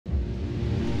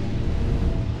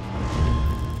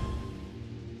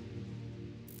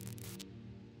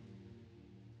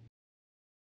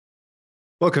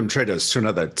Welcome, traders, to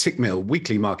another Tickmill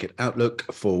weekly market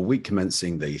outlook for week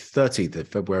commencing the 13th of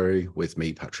February with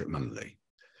me, Patrick Munnelly.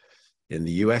 In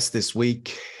the US this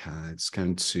week, it's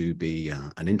going to be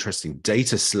an interesting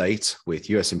data slate with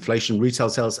US inflation,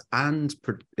 retail sales, and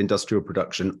industrial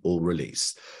production all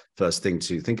released. First thing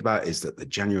to think about is that the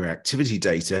January activity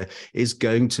data is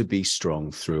going to be strong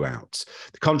throughout.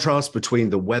 The contrast between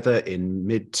the weather in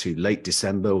mid to late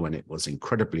December, when it was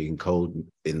incredibly cold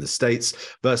in the States,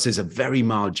 versus a very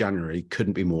mild January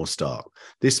couldn't be more stark.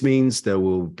 This means there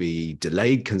will be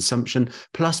delayed consumption,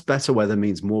 plus better weather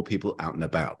means more people out and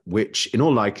about, which in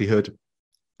all likelihood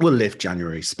will lift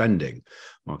January spending.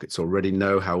 Markets already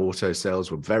know how auto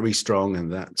sales were very strong,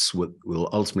 and that's what will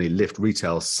ultimately lift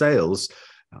retail sales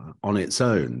on its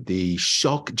own. The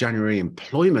shock January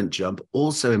employment jump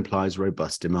also implies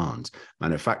robust demand.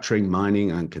 Manufacturing,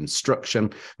 mining, and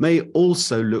construction may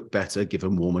also look better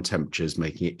given warmer temperatures,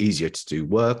 making it easier to do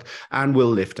work, and will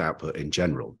lift output in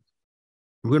general.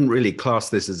 We wouldn't really class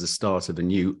this as the start of a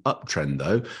new uptrend,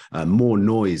 though. More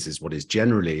noise is what is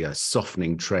generally a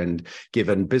softening trend,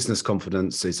 given business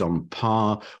confidence is on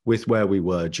par with where we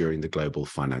were during the global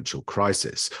financial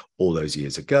crisis all those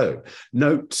years ago.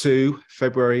 Note too,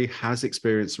 February has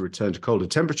experienced a return to colder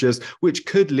temperatures, which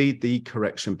could lead the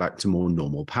correction back to more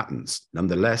normal patterns.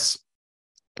 Nonetheless,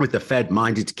 with the Fed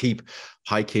minded to keep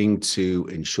hiking to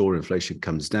ensure inflation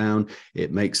comes down,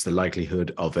 it makes the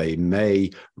likelihood of a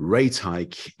May rate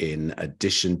hike in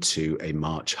addition to a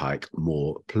March hike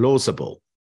more plausible.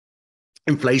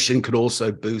 Inflation could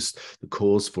also boost the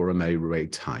cause for a May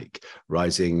rate hike.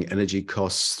 Rising energy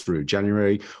costs through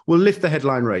January will lift the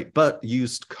headline rate, but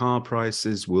used car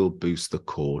prices will boost the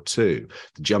core too.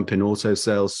 The jump in auto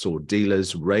sales saw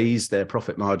dealers raise their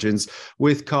profit margins,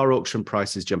 with car auction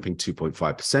prices jumping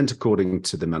 2.5% according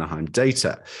to the Manheim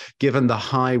data. Given the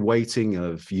high weighting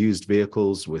of used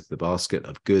vehicles with the basket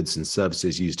of goods and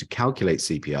services used to calculate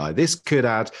CPI, this could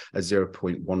add a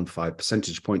 0.15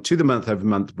 percentage point to the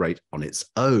month-over-month rate on its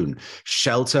own.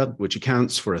 Shelter, which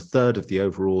accounts for a third of the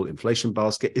overall inflation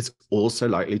basket, is also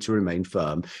likely to remain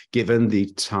firm given the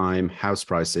time house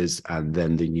prices and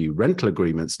then the new rental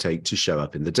agreements take to show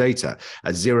up in the data.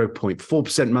 A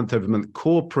 0.4% month-over-month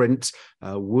core print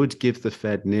would give the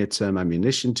Fed near-term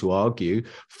ammunition to argue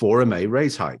for a May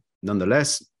rate hike.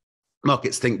 Nonetheless,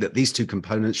 markets think that these two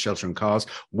components, shelter and cars,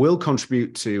 will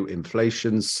contribute to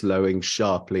inflation slowing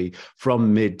sharply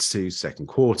from mid to second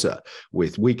quarter,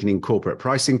 with weakening corporate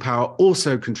pricing power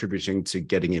also contributing to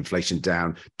getting inflation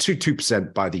down to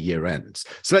 2% by the year end.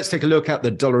 So let's take a look at the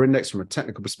dollar index from a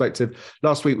technical perspective.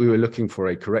 Last week, we were looking for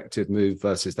a corrective move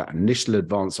versus that initial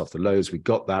advance off the lows. We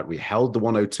got that. We held the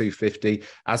 102.50.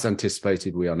 As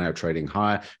anticipated, we are now trading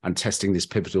higher and testing this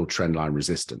pivotal trendline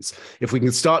resistance. If we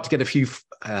can start to get a few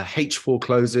H4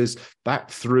 closes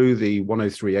back through the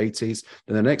 103.80s,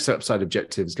 then the next upside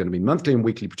objective is going to be monthly and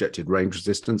weekly projected range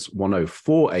resistance,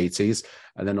 104.80s,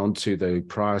 and then onto the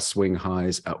prior swing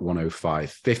highs at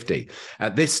 105.50.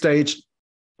 At this stage,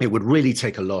 it would really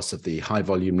take a loss of the high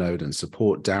volume node and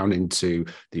support down into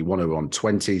the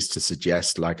 101.20s to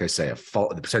suggest, like I say,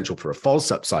 the potential for a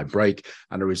false upside break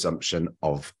and a resumption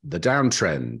of the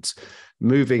downtrend.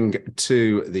 Moving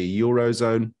to the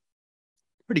Eurozone,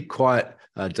 pretty quiet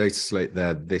data slate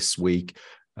there this week.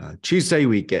 Tuesday,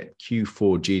 we get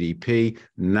Q4 GDP,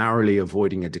 narrowly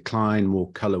avoiding a decline. More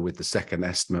color with the second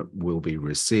estimate will be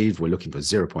received. We're looking for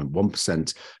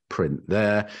 0.1% print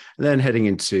there. And then heading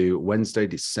into Wednesday,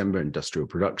 December industrial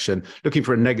production, looking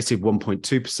for a negative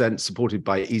 1.2%, supported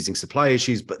by easing supply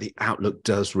issues, but the outlook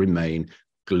does remain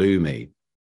gloomy.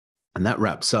 And that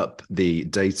wraps up the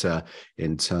data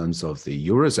in terms of the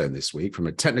Eurozone this week. From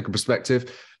a technical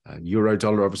perspective, euro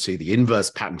dollar, obviously the inverse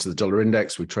pattern to the dollar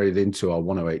index. We traded into our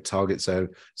 108 target zone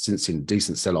since in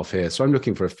decent sell-off here. So I'm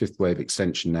looking for a fifth wave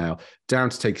extension now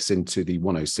down to take us into the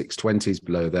 106.20s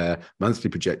below there. Monthly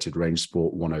projected range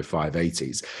support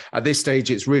 105.80s. At this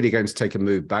stage, it's really going to take a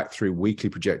move back through weekly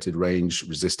projected range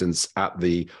resistance at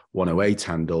the 108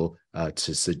 handle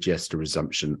to suggest a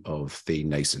resumption of the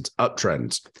nascent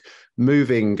uptrend.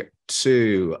 Moving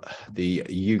to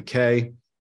the UK.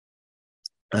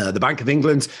 The Bank of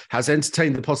England has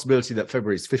entertained the possibility that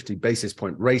February's 50 basis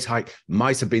point rate hike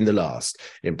might have been the last.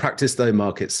 In practice, though,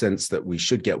 markets sense that we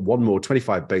should get one more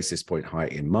 25 basis point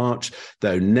hike in March,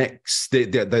 though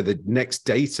the next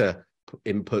data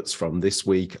inputs from this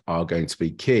week are going to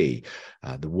be key.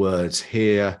 The words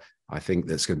here, I think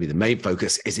that's going to be the main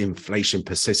focus, is inflation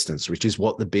persistence, which is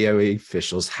what the BOE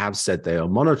officials have said they are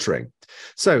monitoring.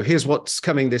 So here's what's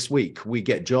coming this week. We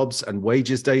get jobs and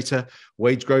wages data.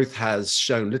 Wage growth has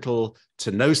shown little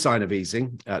to no sign of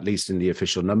easing, at least in the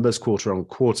official numbers. Quarter on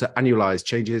quarter, annualized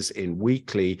changes in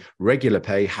weekly regular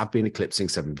pay have been eclipsing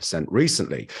 7%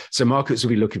 recently. So markets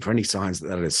will be looking for any signs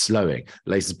that is slowing.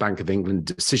 Latest Bank of England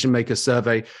decision maker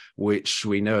survey, which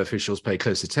we know officials pay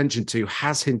close attention to,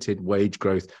 has hinted wage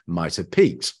growth might have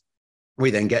peaked.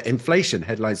 We then get inflation.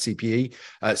 Headline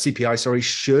CPI,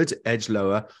 should edge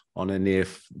lower on a near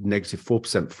negative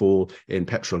 4% fall in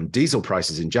petrol and diesel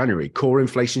prices in January. Core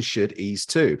inflation should ease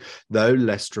too, though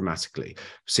less dramatically.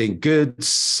 Seeing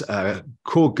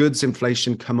core goods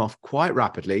inflation come off quite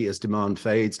rapidly as demand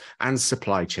fades and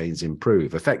supply chains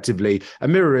improve. Effectively, a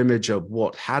mirror image of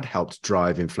what had helped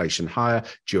drive inflation higher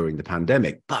during the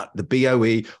pandemic. But the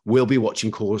BOE will be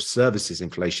watching core services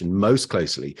inflation most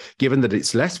closely, given that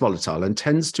it's less volatile and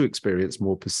tends to experience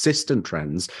more persistent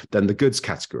trends than the goods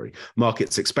category.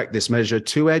 Markets expect this measure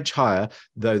to edge higher,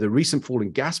 though the recent fall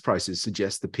in gas prices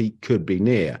suggests the peak could be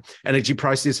near. Energy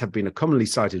prices have been a commonly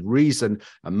cited reason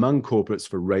among corporates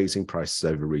for raising prices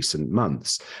over recent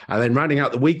months. And then rounding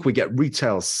out the week, we get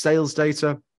retail sales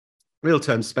data.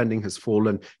 Real-term spending has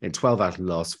fallen in 12 out of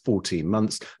the last 14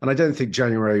 months, and I don't think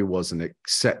January was an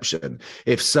exception.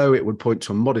 If so, it would point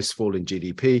to a modest fall in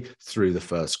GDP through the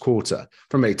first quarter.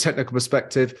 From a technical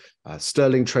perspective,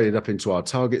 sterling traded up into our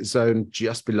target zone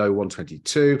just below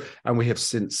 122, and we have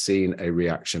since seen a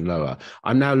reaction lower.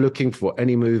 I'm now looking for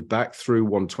any move back through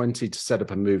 120 to set up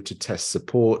a move to test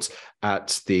support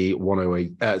at the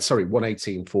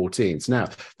 118.14s. Now,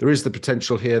 there is the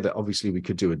potential here that obviously we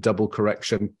could do a double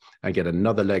correction and get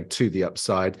another leg to the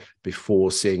upside before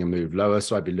seeing a move lower.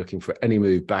 So I'd be looking for any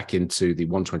move back into the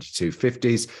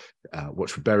 122.50s.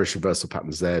 Watch for bearish reversal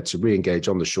patterns there to re-engage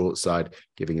on the short side,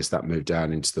 giving us that move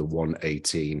down into the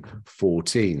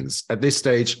 118.14s. At this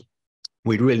stage,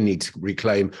 we'd really need to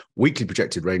reclaim weekly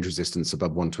projected range resistance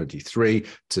above 123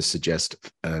 to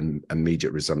suggest an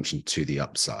immediate resumption to the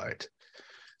upside.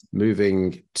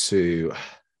 Moving to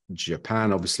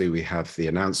Japan, obviously, we have the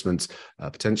announcement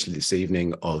potentially this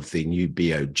evening of the new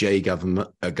BOJ governor,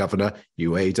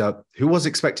 Ueda, who was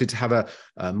expected to have a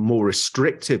more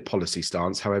restrictive policy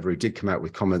stance. However, he did come out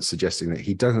with comments suggesting that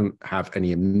he doesn't have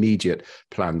any immediate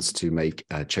plans to make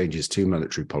changes to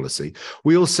monetary policy.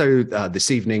 We also,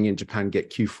 this evening in Japan,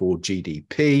 get Q4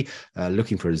 GDP,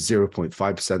 looking for a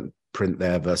 0.5% print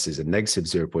there versus a negative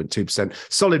 0.2%.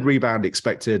 Solid rebound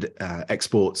expected.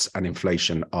 Exports and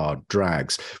inflation are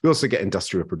drags. We also get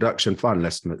industrial production, final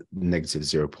estimate negative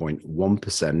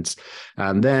 0.1%.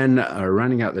 And then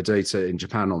rounding out the data in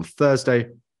Japan on Thursday,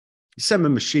 December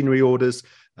machinery orders,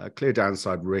 clear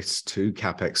downside risks to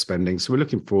capex spending. So we're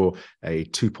looking for a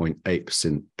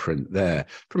 2.8% print there.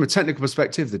 From a technical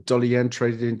perspective, the dollar yen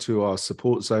traded into our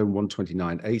support zone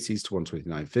 129.80s to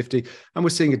 129.50, and we're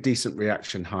seeing a decent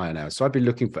reaction higher now. So I'd be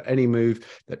looking for any move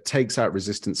that takes out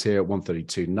resistance here at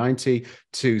 132.90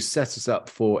 to set us up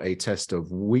for a test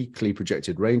of weekly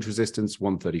projected range resistance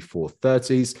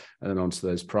 134.30s, and then onto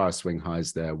those prior swing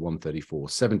highs there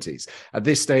 134.70s. At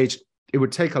this stage, it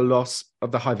would take a loss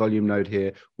of the high volume node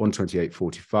here,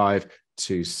 128.45,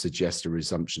 to suggest a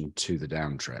resumption to the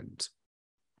downtrend.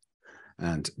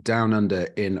 And down under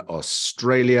in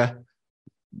Australia,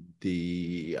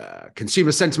 the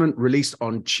consumer sentiment released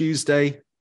on Tuesday,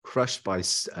 crushed by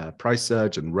price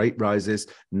surge and rate rises.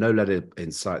 No letter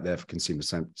in sight there for consumer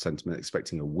sentiment,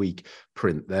 expecting a weak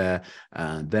print there.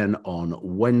 And then on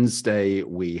Wednesday,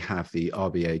 we have the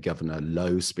RBA Governor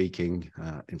Lowe speaking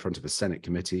in front of a Senate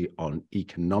committee on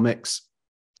economics.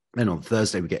 Then on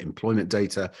Thursday, we get employment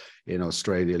data in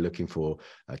Australia, looking for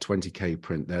a 20K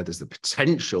print there. There's the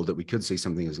potential that we could see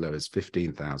something as low as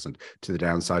 15,000 to the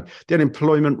downside. The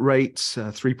unemployment rate,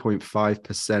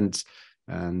 3.5%.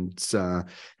 And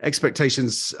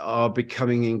expectations are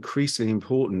becoming increasingly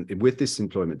important with this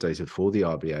employment data for the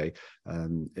RBA.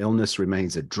 Illness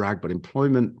remains a drag, but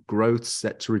employment growth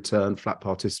set to return. Flat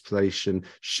participation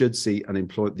should see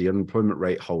the unemployment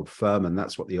rate hold firm, and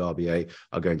that's what the RBA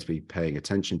are going to be paying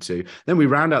attention to. Then we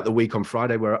round out the week on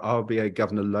Friday, where RBA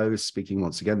Governor Lowe is speaking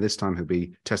once again. This time he'll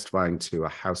be testifying to a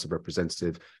House of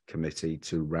Representatives committee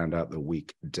to round out the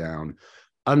week down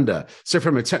under. So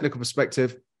from a technical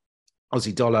perspective,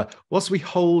 Aussie dollar, whilst we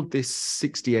hold this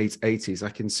 68.80s, I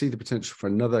can see the potential for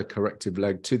another corrective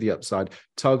leg to the upside,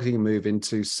 targeting a move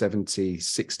into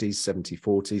 70.60s,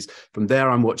 70.40s. From there,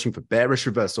 I'm watching for bearish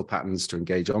reversal patterns to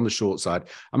engage on the short side.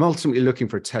 I'm ultimately looking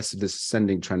for a test of this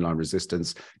ascending trendline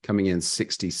resistance coming in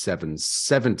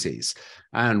 67.70s.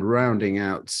 And rounding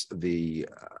out the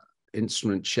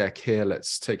instrument check here.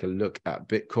 Let's take a look at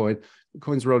Bitcoin.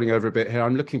 Bitcoin's rolling over a bit here.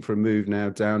 I'm looking for a move now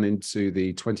down into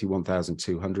the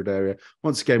 21,200 area.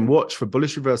 Once again, watch for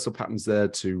bullish reversal patterns there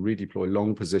to redeploy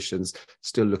long positions.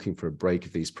 Still looking for a break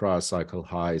of these prior cycle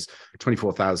highs,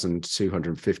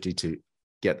 24,250 to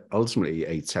get ultimately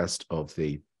a test of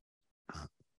the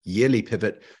yearly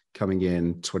pivot coming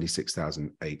in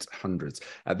 26,800.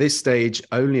 At this stage,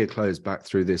 only a close back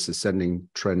through this ascending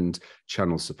trend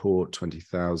channel support,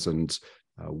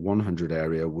 20,100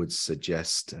 area would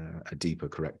suggest a deeper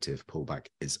corrective pullback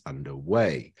is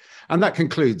underway. And that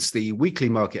concludes the weekly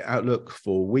market outlook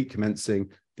for week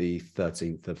commencing the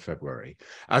 13th of February.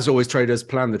 As always, traders,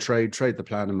 plan the trade the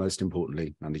plan, and most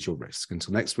importantly, manage your risk.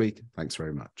 Until next week, thanks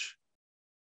very much.